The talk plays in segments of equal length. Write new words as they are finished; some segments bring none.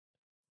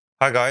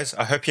Hi guys,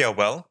 I hope you are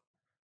well.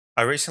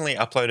 I recently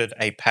uploaded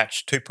a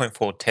patch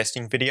 2.4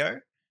 testing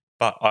video,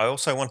 but I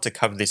also want to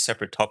cover this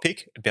separate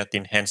topic about the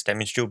enhanced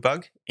damage deal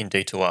bug in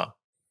D2R.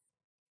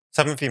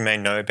 Some of you may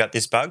know about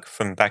this bug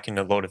from back in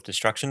the Lord of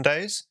Destruction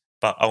days,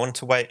 but I want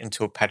to wait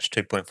until patch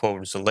 2.4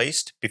 was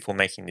released before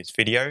making this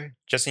video,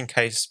 just in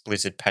case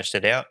Blizzard patched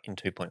it out in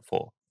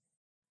 2.4.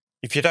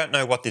 If you don't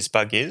know what this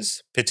bug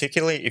is,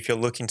 particularly if you're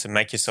looking to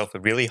make yourself a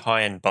really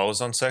high-end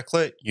Bolzon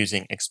circlet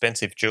using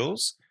expensive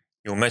jewels,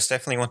 you'll most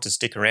definitely want to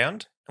stick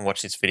around and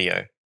watch this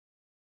video.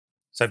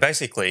 So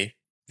basically,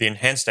 the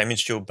enhanced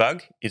damage duel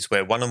bug is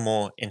where one or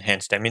more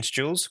enhanced damage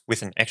duels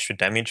with an extra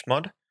damage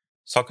mod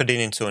socketed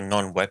into a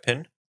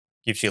non-weapon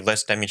gives you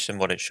less damage than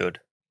what it should.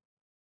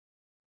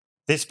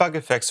 This bug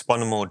affects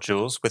one or more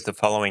duels with the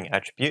following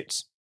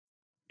attributes: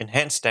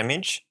 enhanced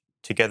damage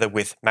together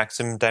with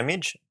maximum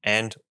damage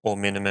and or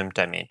minimum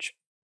damage.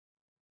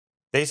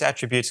 These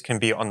attributes can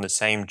be on the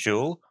same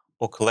duel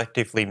or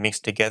collectively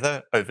mixed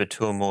together over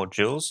two or more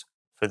duels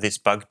for this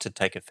bug to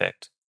take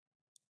effect.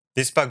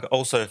 This bug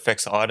also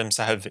affects items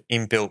that have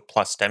inbuilt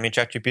plus damage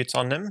attributes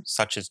on them,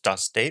 such as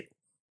Dust Deep.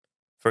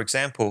 For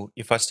example,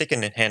 if I stick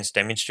an enhanced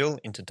damage duel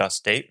into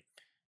Dust Deep,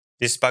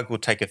 this bug will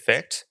take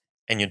effect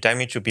and your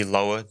damage will be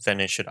lower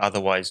than it should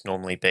otherwise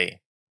normally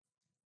be.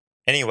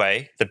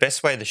 Anyway, the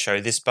best way to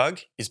show this bug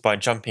is by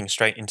jumping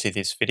straight into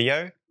this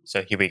video,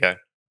 so here we go.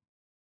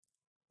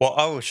 What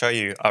I will show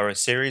you are a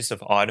series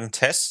of item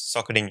tests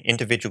socketing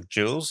individual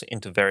jewels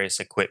into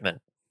various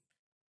equipment.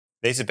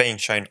 These are being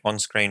shown on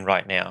screen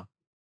right now.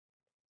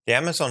 The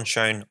Amazon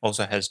shown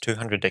also has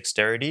 200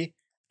 dexterity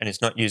and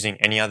is not using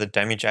any other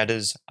damage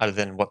adders other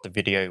than what the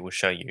video will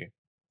show you.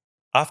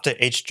 After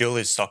each jewel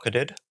is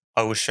socketed,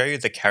 I will show you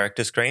the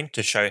character screen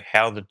to show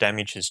how the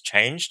damage has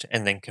changed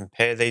and then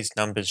compare these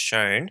numbers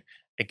shown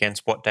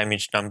against what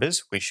damage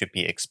numbers we should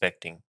be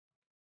expecting.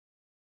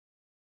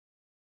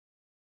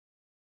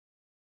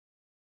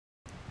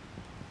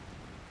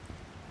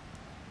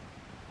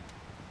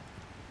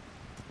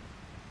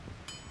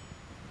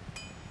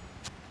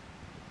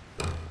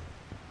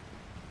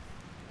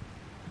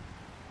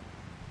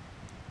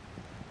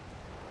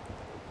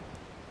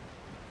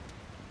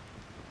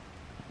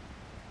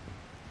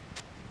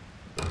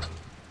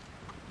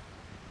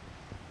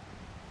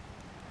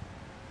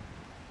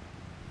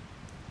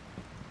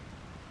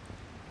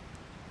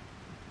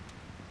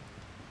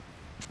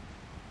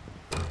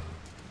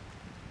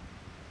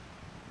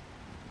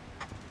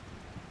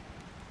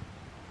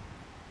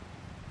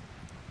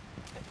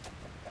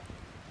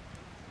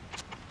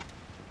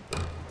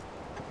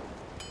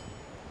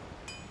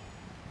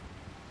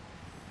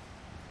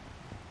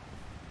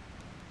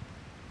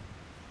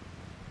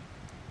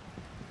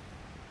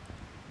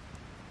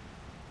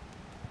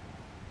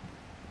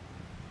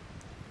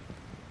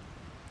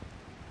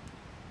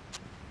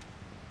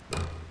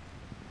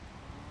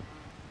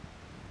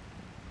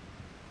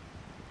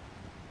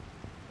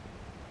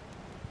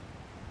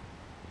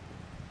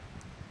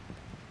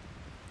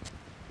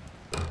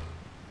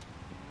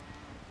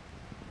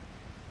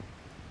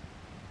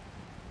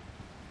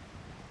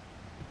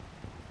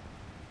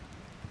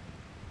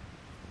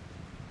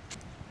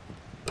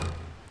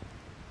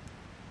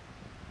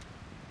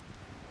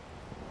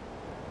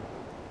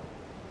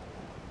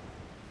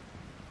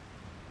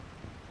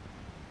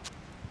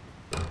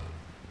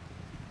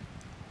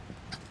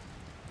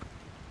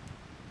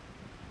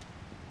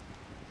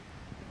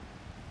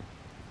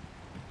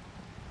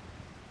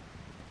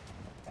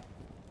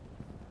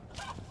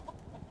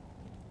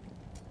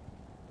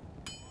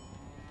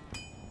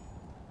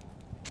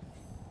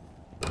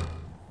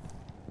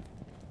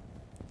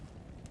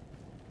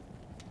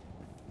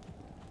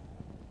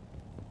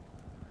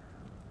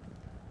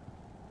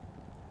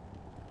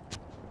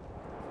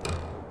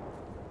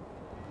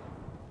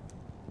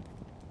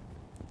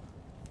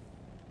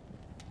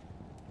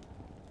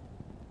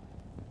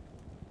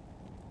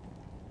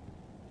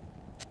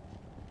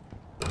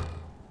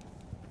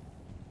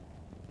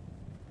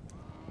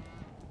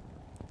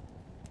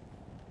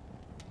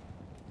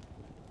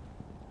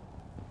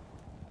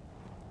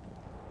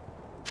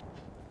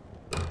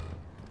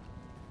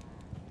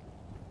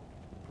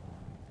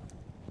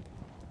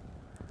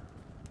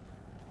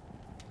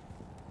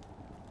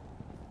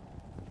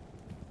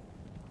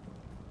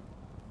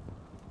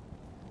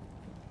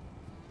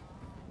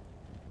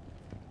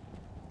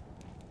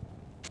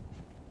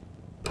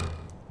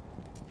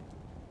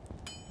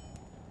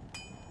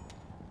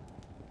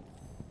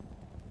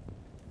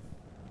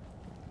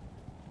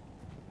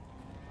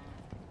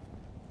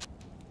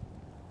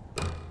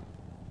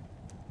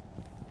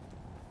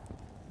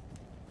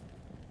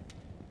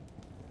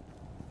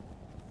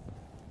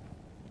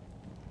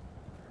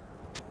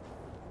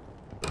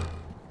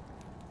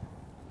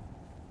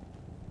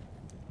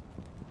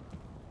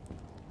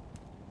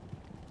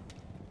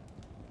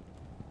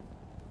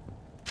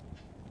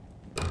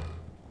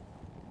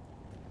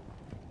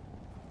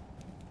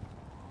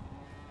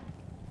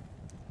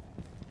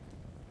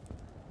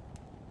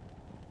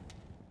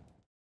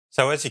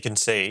 So as you can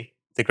see,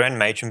 the Grand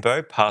Matron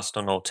bow passed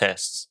on all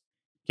tests.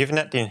 Given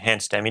that the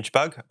enhanced damage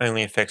bug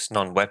only affects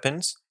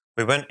non-weapons,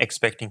 we weren't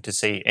expecting to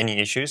see any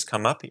issues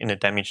come up in the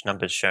damage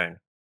numbers shown.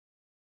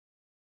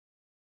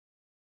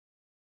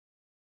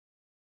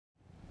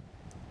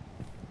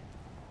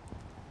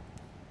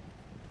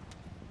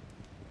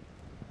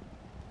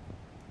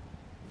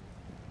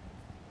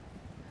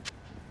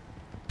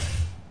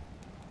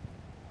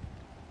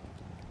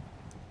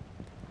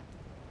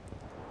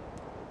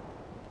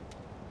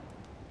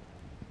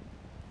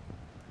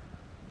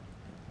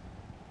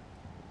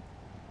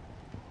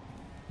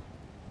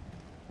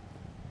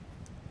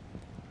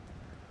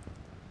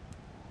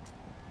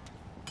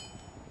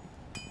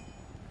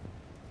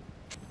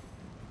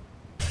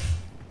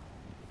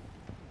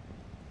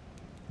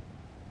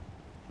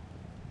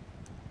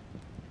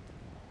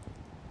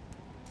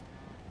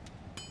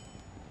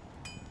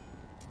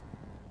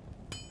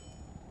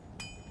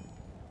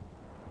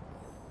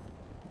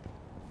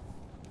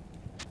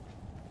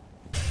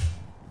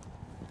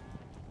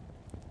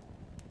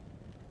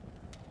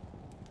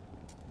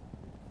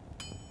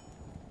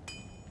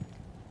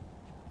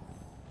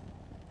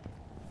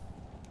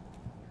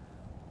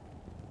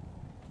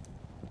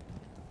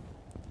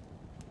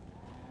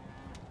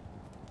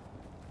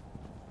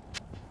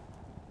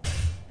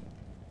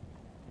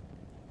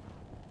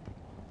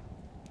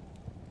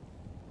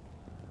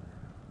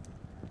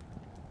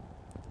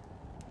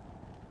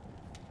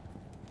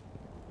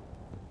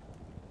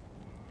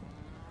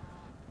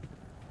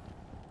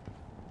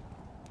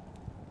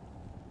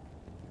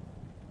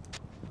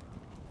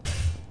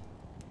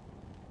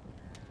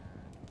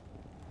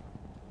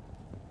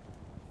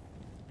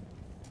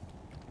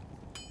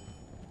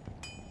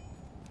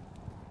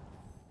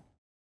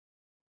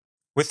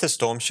 With the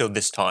Stormshield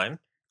this time,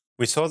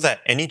 we saw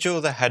that any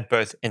jewel that had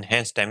both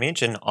enhanced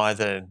damage and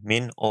either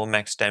min or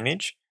max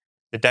damage,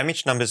 the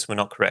damage numbers were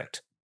not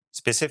correct.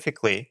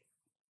 Specifically,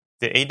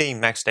 the ED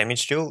max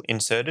damage jewel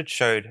inserted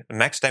showed a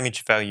max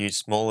damage value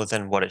smaller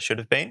than what it should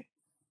have been.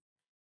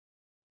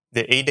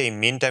 The ED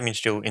min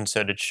damage jewel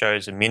inserted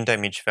shows a min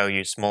damage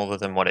value smaller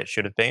than what it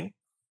should have been.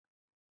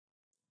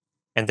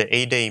 And the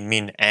ED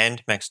min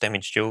and max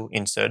damage jewel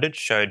inserted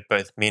showed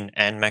both min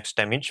and max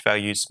damage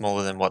values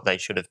smaller than what they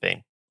should have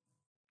been.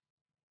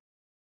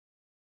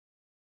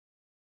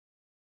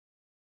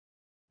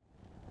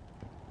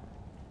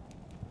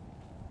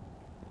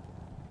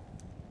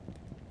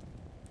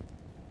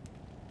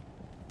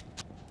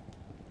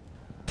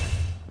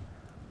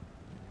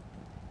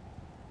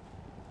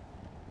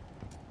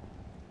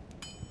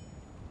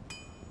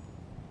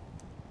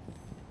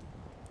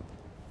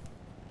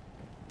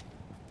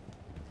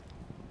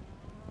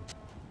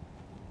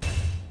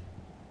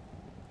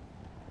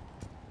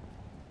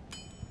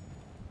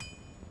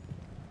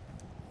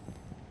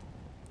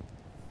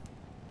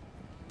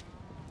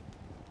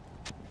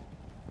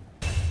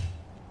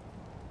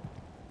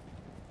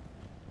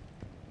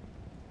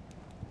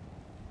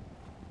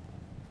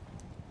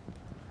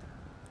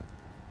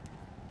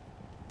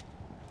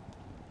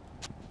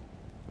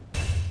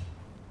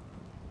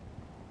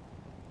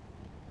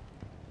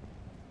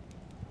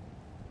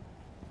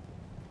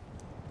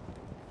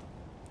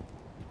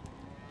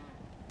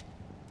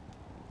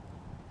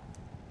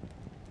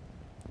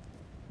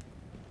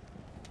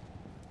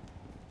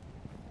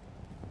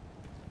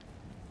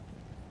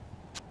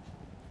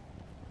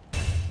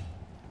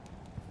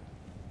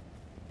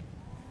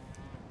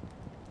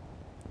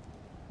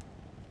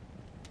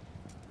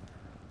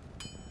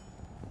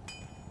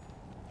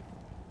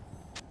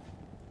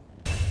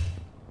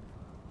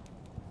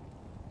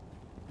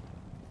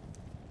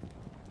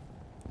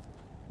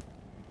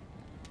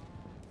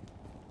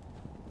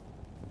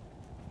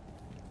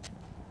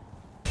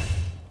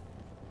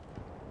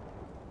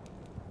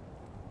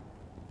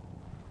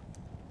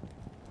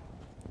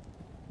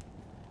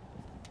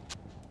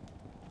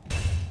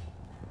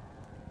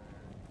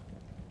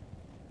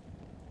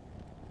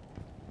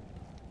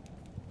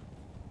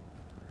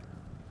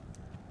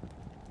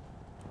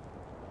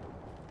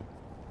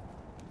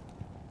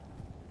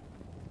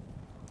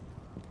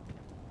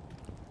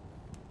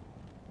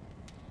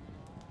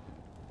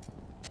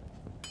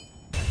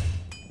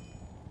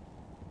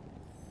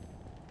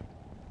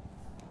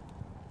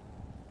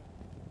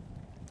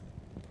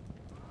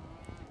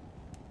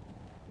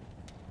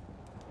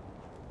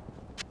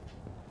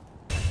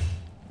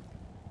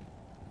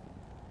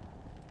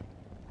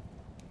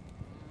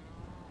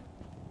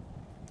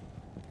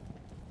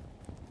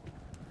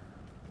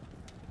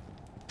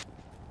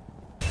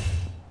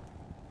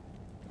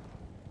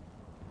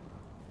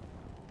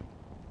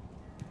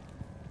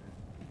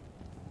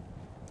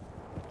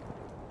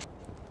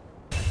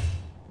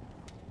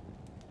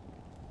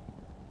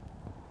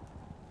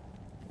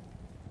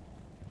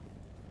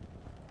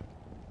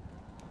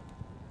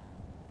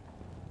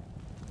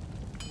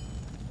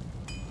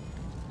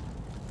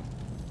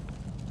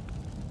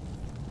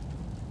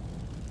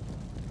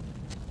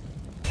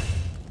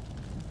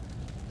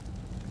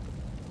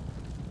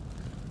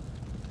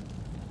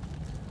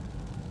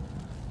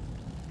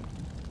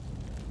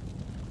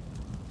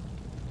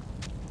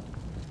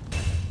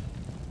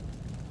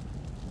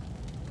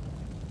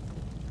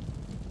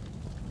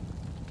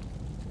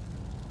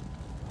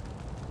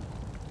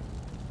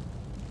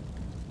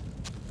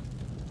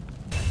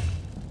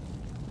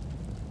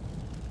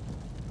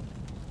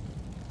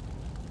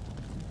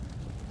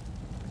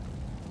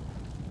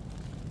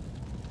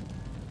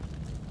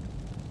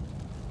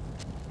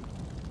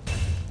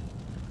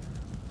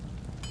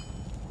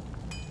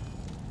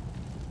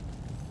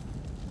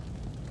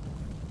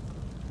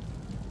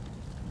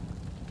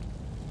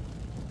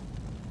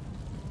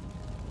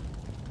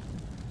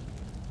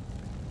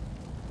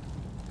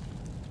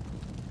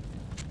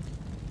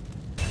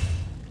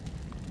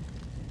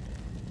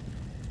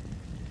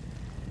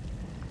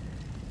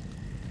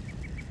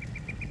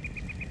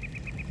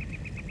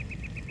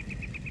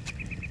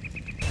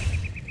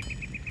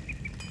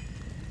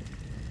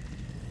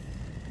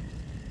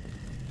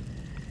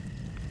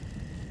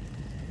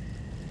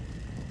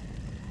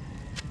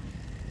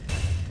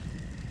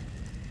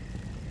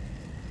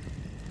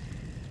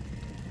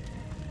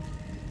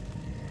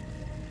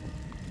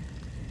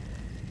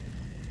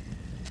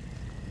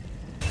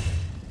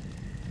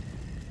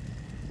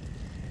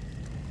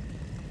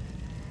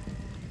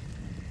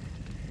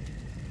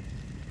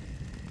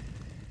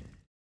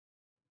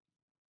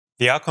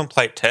 The Archon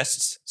plate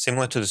tests,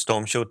 similar to the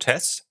Stormshield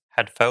tests,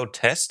 had failed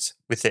tests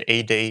with the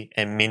ED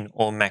and min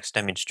or max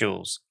damage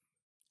duels.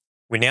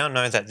 We now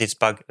know that this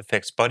bug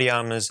affects body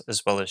armors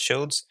as well as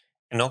shields,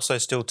 and also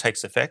still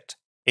takes effect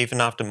even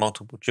after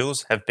multiple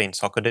duels have been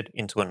socketed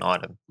into an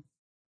item.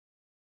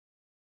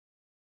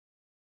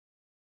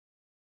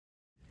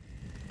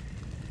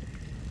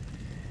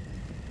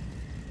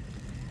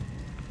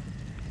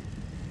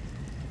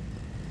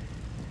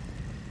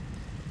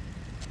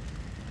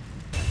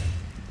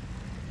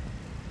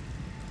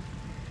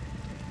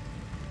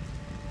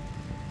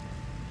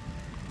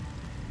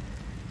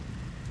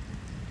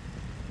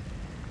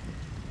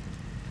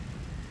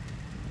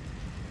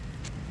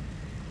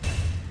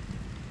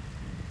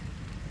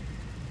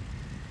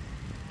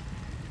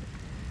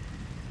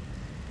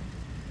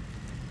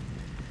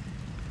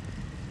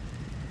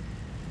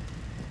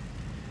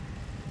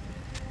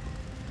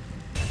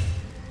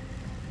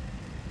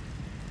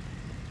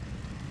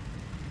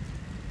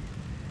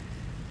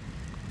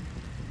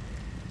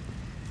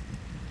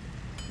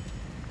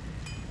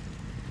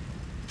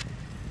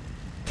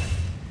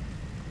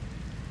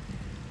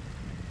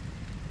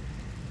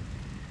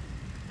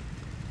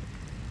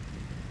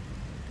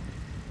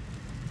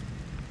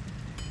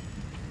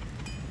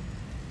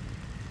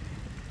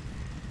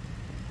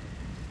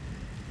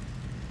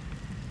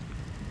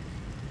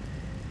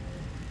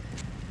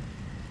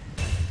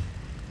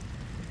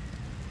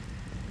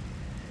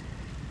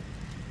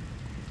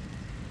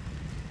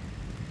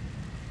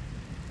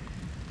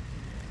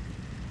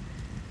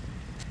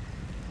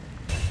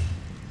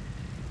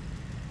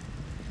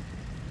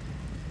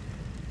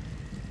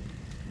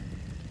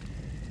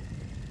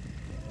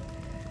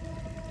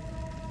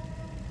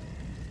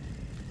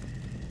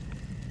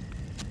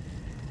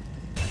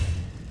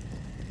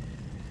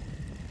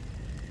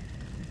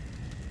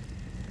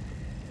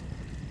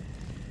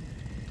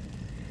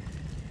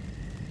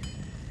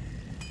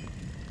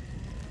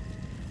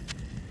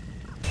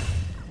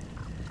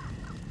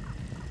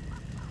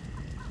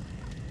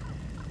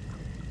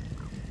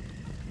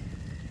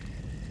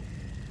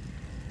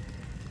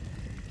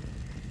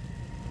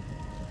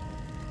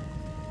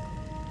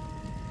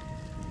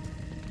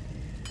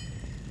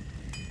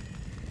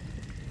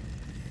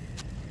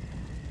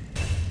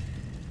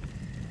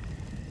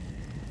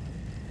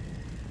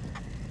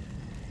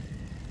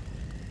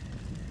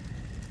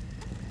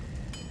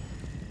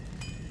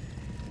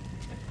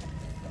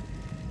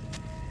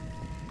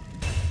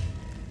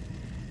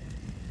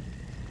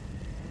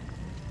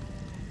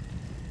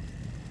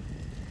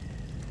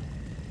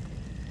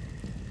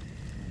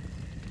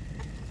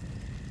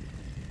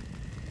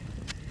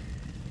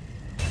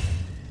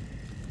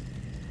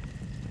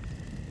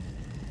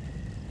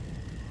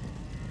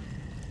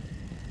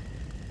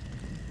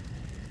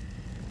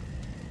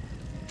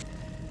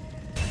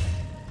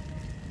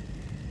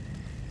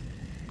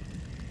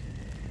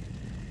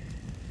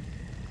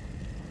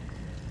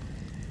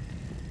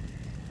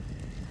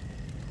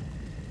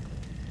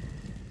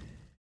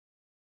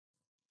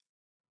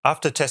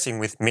 After testing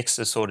with mixed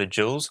assorted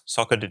duels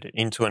socketed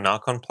into an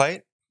Archon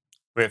plate,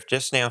 we have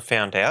just now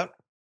found out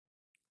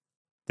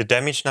the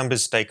damage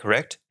numbers stay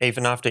correct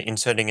even after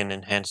inserting an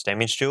enhanced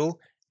damage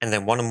duel and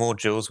then one or more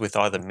duels with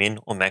either min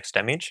or max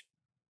damage.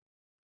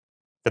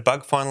 The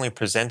bug finally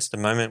presents the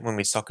moment when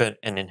we socket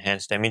an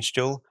enhanced damage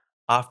duel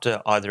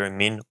after either a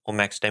min or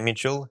max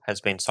damage duel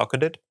has been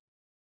socketed.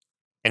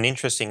 And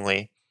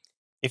interestingly,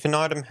 if an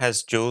item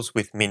has duels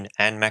with min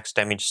and max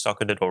damage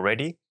socketed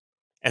already,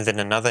 and then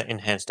another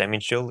enhanced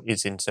damage duel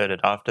is inserted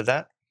after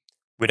that,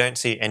 we don't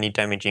see any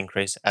damage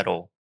increase at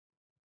all.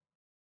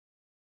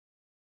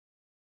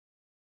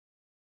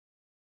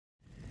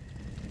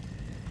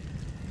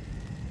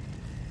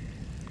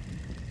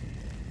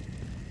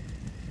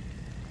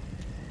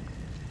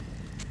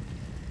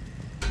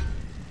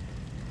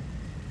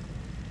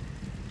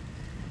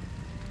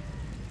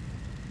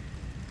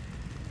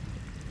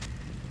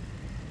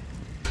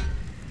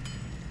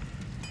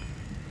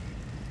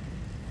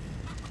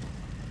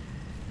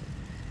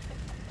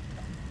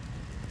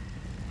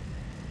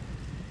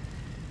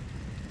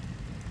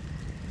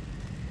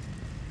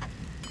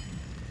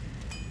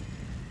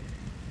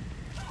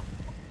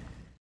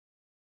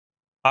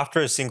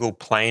 After a single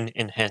plain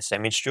enhanced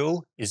damage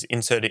duel is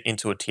inserted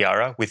into a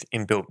Tiara with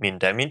inbuilt min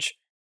damage,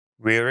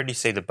 we already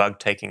see the bug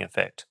taking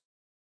effect.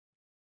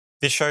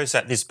 This shows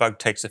that this bug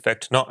takes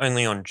effect not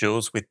only on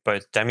duels with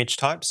both damage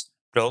types,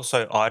 but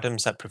also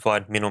items that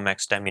provide min or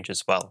max damage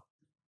as well.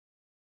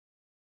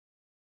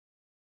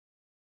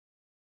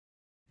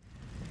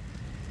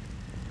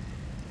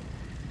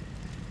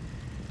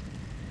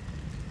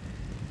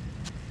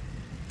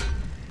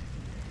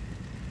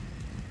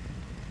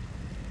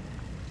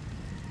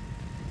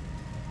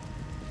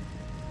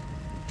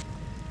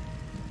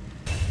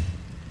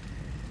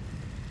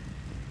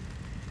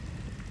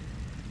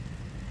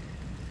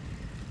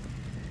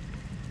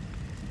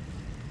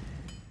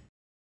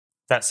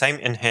 That same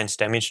enhanced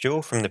damage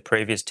duel from the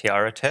previous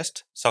Tiara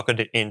test,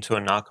 socketed into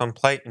an Archon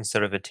plate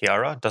instead of a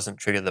Tiara, doesn't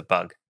trigger the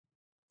bug.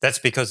 That's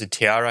because the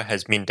Tiara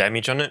has min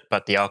damage on it,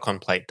 but the Archon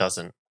plate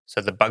doesn't. so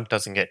the bug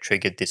doesn't get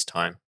triggered this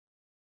time.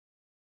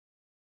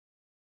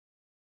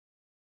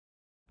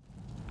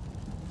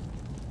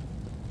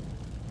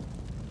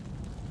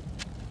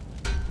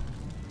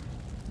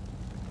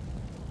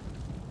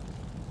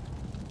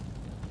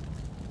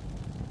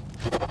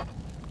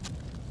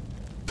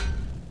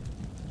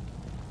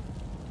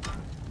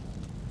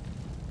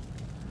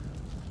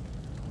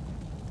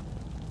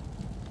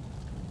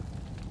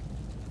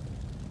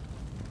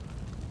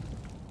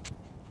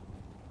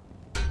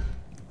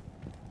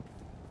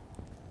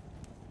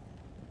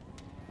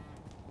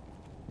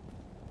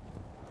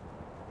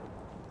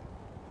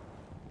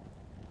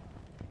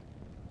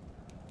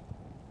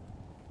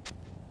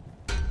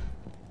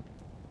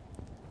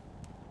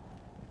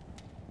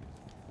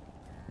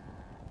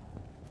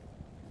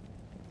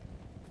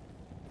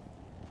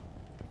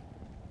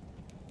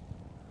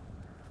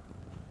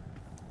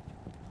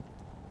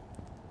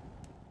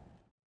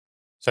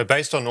 So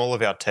based on all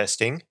of our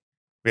testing,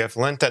 we have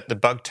learnt that the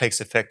bug takes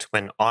effect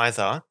when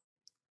either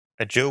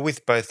a jewel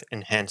with both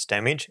enhanced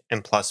damage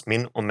and plus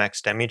min or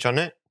max damage on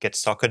it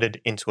gets socketed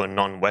into a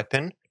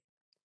non-weapon,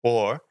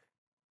 or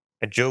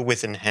a jewel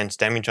with enhanced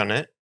damage on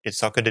it is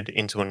socketed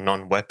into a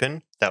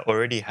non-weapon that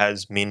already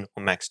has min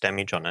or max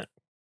damage on it.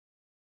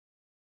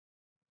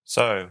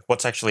 So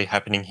what's actually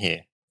happening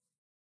here?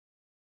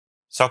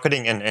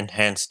 Socketing an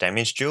enhanced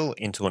damage jewel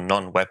into a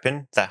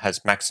non-weapon that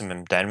has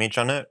maximum damage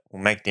on it will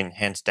make the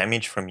enhanced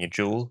damage from your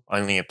jewel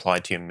only apply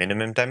to your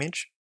minimum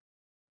damage.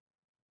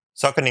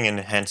 Socketing an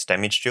enhanced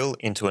damage jewel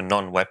into a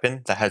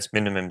non-weapon that has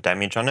minimum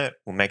damage on it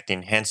will make the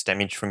enhanced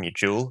damage from your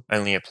jewel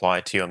only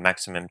apply to your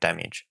maximum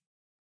damage.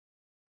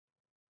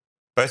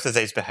 Both of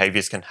these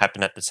behaviors can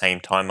happen at the same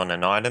time on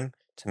an item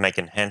to make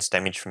enhanced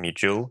damage from your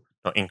jewel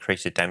not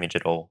increase your damage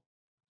at all.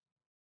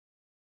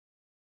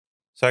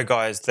 So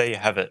guys, there you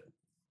have it.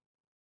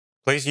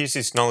 Please use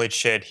this knowledge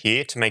shared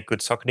here to make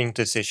good socketing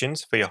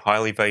decisions for your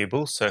highly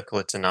valuable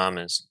circlets and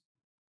armors.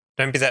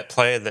 Don't be that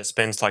player that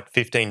spends like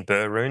 15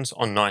 burr runes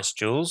on nice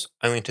jewels,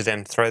 only to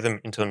then throw them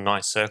into a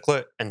nice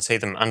circlet and see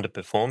them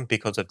underperform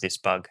because of this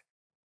bug.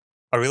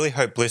 I really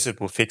hope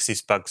Blizzard will fix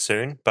this bug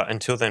soon, but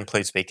until then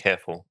please be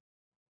careful.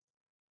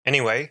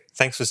 Anyway,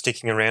 thanks for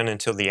sticking around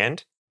until the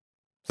end.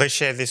 Please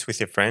share this with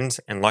your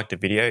friends and like the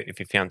video if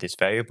you found this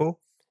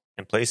valuable.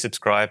 And please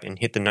subscribe and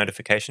hit the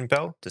notification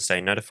bell to stay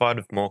notified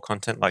of more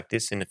content like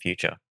this in the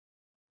future.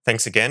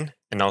 Thanks again,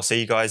 and I'll see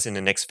you guys in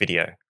the next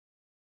video.